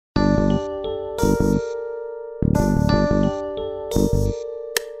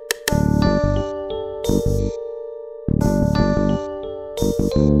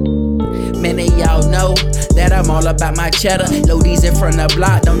Many of y'all know that I'm all about my cheddar. Loadies in front of the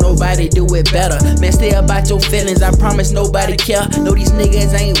block, don't nobody do it better. Man, stay about your feelings, I promise nobody care. Know these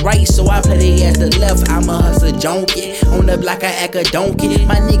niggas ain't right, so I play they ass to the left. I'm a hustler junkie, on the block I act a donkey.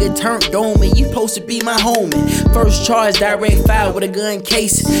 My nigga turned on me, you supposed to be my homie. First charge, direct file with a gun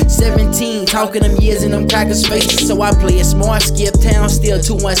case. 17, talking them years in them crackers' faces. So I play it smart, skip town, still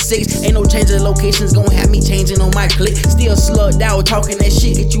 216. Ain't no change of locations, gon' have me changing on my click. Still slugged out, talking that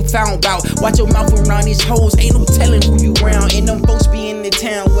shit that you found out. Watch your mouth around these hoes, ain't no telling who you round. And them folks be in the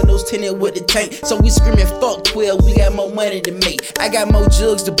town, windows tinted with the tank. So we screaming fuck 12, we got more money to make. I got more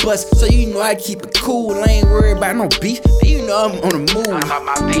jugs to bust, so you know I keep it cool. I ain't worried about no beef, but you know I'm on the move. I pop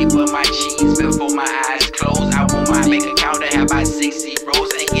my paper, my cheese before my eyes close. I want my bank account to have about 6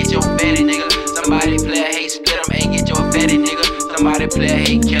 zeros. Ain't get your fatty nigga. Somebody play a hate, split 'em. Ain't get your fatty nigga. Somebody play a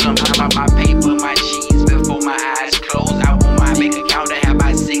hate, kill 'em. I pop my paper, my cheese before my eyes close. I want my bank account to have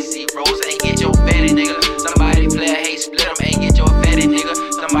about 6 zeros. Ain't get your fatty nigga. Somebody play a hate, split 'em. Ain't get your fatty nigga.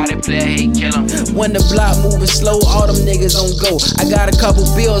 Somebody play a hate, kill 'em. When the block moving slow, all them niggas on go. I got a couple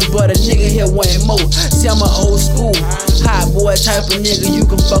bills, but a nigga here wantin' more. See, I'm an old school, hot boy type of nigga. You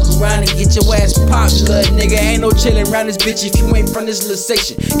can fuck around and get your ass popped, little nigga. Ain't no chillin' around this bitch if you ain't from this little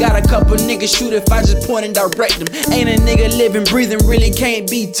section. Got a couple niggas shoot if I just point and direct them. Ain't a nigga living, breathing, really can't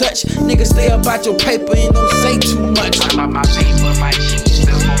be touched. Nigga stay about your paper and don't say too much. I pop my paper, my cheese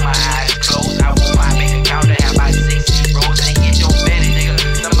before my eyes close. I want my bank account to have about 6 zeros. Ain't get your fatty nigga.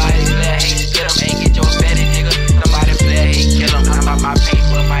 Somebody play a hate, split 'em. Ain't get your fatty nigga. Somebody play a hate, kill 'em. I pop my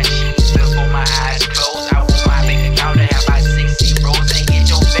paper, my cheese before my eyes close. I want my bank account to have about 6 zeros. Ain't get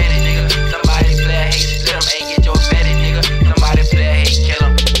your fatty nigga. Somebody play a hate, split 'em. Ain't get your fatty nigga. Somebody play a hate, kill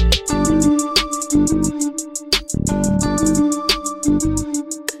 'em.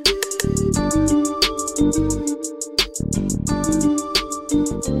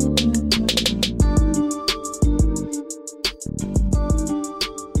 Thank you.